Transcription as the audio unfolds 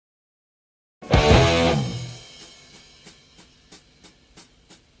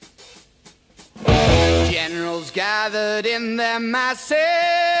Generals gathered in their masses,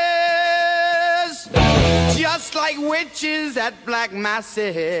 just like witches at black masses.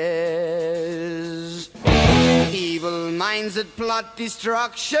 Evil minds that plot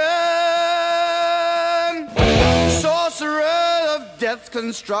destruction, sorcerer of death's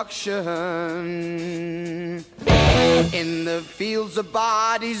construction. In the fields of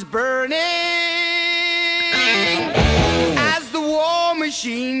bodies burning, as the war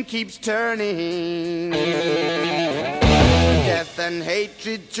machine keeps turning. Death and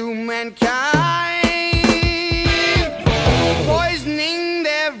hatred to mankind, poisoning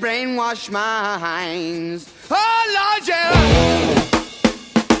their brainwashed minds. Oh Lord, yeah.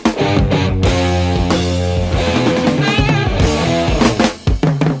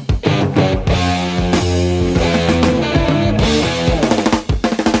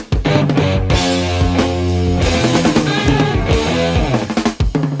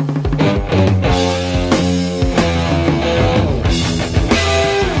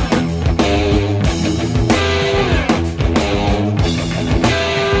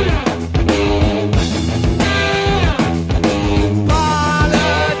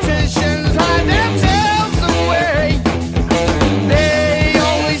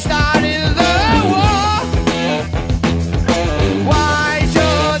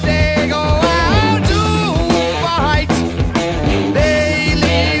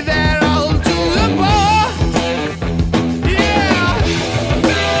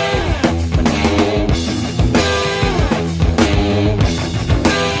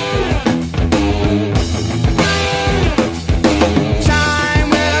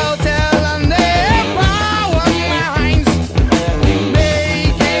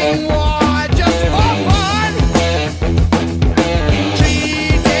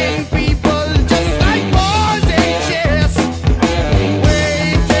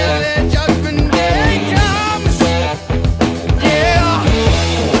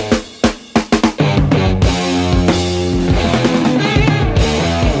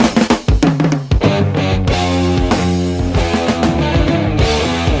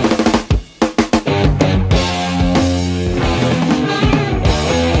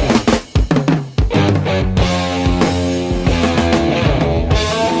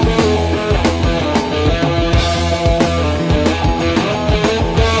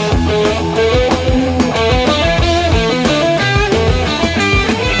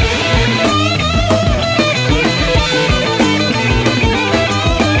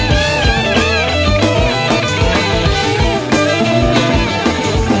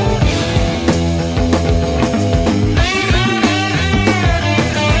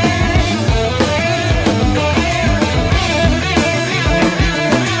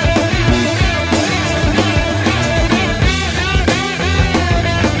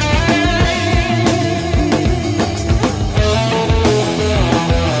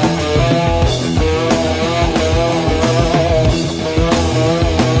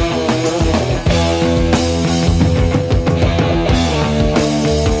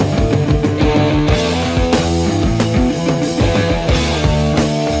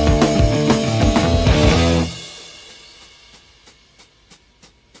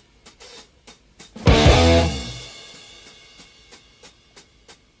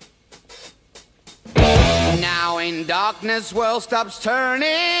 Darkness world stops turning,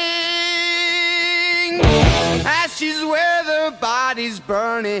 ashes where the body's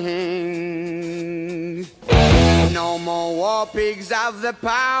burning. No more war pigs have the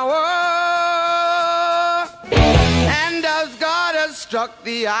power, and as God has struck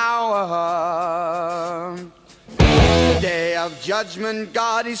the hour, day of judgment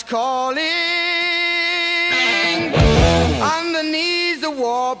God is calling. On the knees the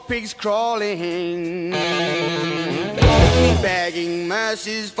war pigs crawling, begging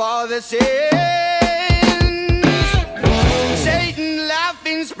mercies for the sins. Satan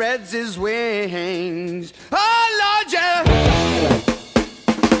laughing spreads his wings. Oh Lord, yeah.